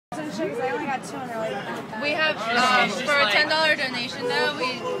because I only got 2 and they're like. We have for a $10 donation though.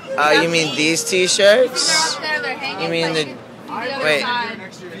 You mean these T-shirts? They're up there. They're hanging. You mean like, the? other Wait. side.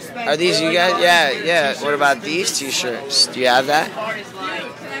 Are these you guys? Yeah, yeah. What about these T-shirts? Do you have that? Can I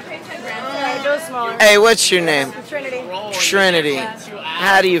pay 10 grand? Alright, go smaller. Hey, what's your name? Trinity. Trinity.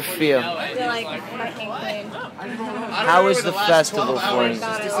 How do you feel? I feel like my king queen. How was the festival for you?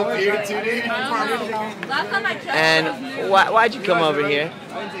 Last time I checked. And why'd you come over here?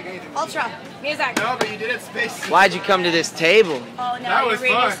 Ultra. Music. No, but you did it space. Why'd you come to this table? Oh no, That your was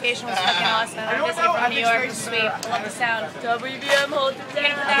radio fun. station was fucking awesome. I'm just like from New York, it's sweet. I love the sound. WVM, hold it down.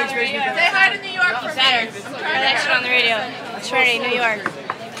 Say hi to New York for Better. me. Heard that shit on the radio. Trinity, New York.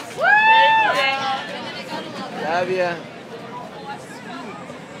 Love ya.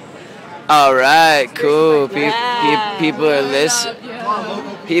 All right, cool. People are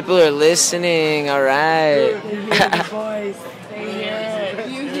People are listening. All right.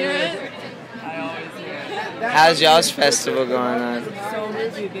 You hear it? How's y'all's festival going on? So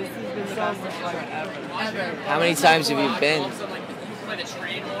busy. This has been the best forever. How many times have you been? 1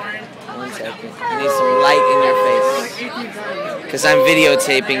 second. I need some light in your face. Because I'm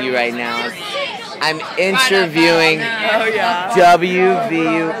videotaping you right now. I'm interviewing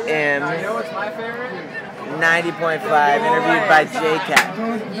WVUM 90.5, interviewed by j.kap.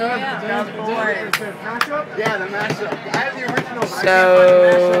 Yeah, the mashup. I have the original. So,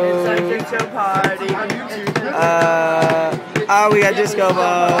 we got disco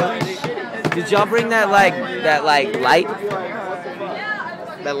balls. Did y'all bring that light? That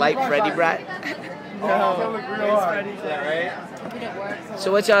light Freddy Brat?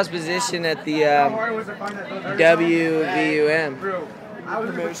 So what's y'all's position at the WVUM?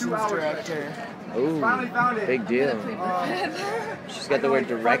 Promotions director. Ooh, big deal. She's got the word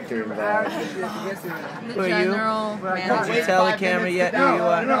director involved. Who are you? General Did manager. you tell the camera yet who you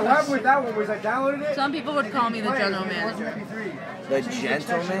are? What happened with that one was I downloaded it. Some people would call me the general manager. The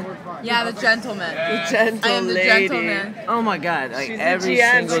gentleman? Yeah, the gentleman. The gentle I am the lady. gentleman. Oh my god, like She's the every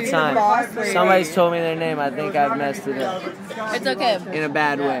GM, single she's the time. boss lady. Somebody's told me their name, I think I've messed it up. It's okay. In a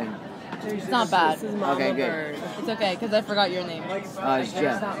bad way. It's not bad. This is Mama Okay, good. Bird. It's okay, because I forgot your name. It's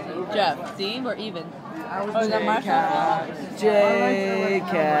Jeff. Jeff. See? We're even. Oh, is that my fault?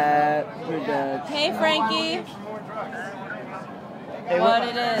 j.kap production. Hey, Frankie. Hey, What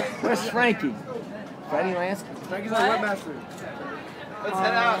it is. Where's Frankie? Freddie Lansky. Frankie's our webmaster. Let's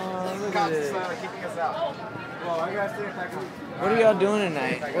head out. Cops keeping us out. Well, I gotta stay back. What are y'all doing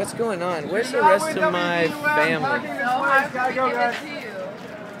tonight? What's going on? Where's the rest of my family? Gotta go, guys.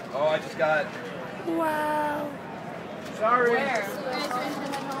 Oh, I just got. Wow. Sorry.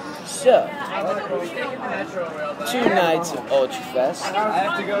 So, 2 nights of Ultra Fest. I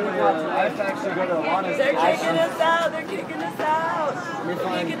have to go to I have to actually go to Alana's. They're kicking us out. They're kicking us out. Let me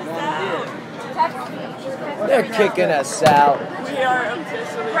find Kicking us one out. They're kicking us out. We are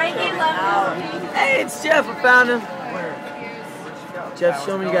officially Frankie left. Hey, it's Jeff. I found him. Jeff,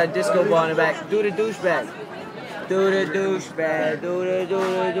 show me you got a disco ball in the back. Do the douchebag. Do the douchebag. Do the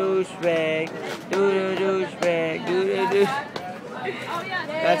douchebag. Do the douchebag. Do the douchebag.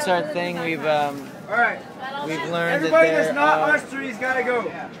 That's our thing. We've Alright. learned Everybody that that's not us three's gotta go.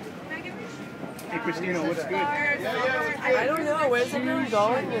 Hey Christina, what's good? I don't know. Where's everyone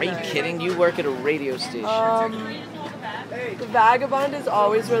going? Are you kidding? You work at a radio station. The Vagabond is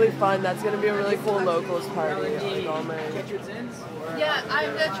always really fun. That's gonna be a really cool locals party. Like, all my Yeah,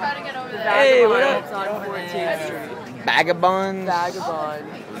 I'm going to try to get over there. Hey, what up? It's on 14th Street. Vagabonds? Vagabond.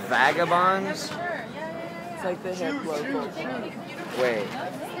 Vagabonds? It's like the hip local. Wait.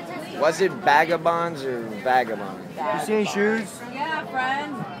 Was it Vagabonds or Vagabonds? You see any shoes? Yeah,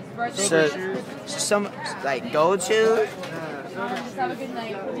 friend. Birthday So, shoes. some, like, gold shoes? Just have a good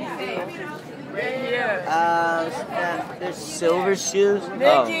night. What do you say? Right here. They're silver shoes? Oh.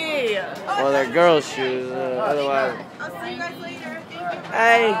 Mickey! Well, they're girls' shoes. Otherwise. I'll see you guys later. Thank you.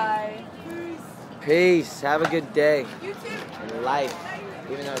 Hey. Bye. Peace. Have a good day. And life.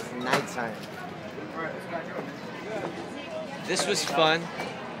 Even though it's nighttime. This was fun.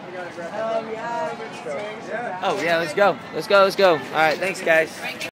 Yeah. Oh, yeah, let's go. Let's go. All right, thanks, guys.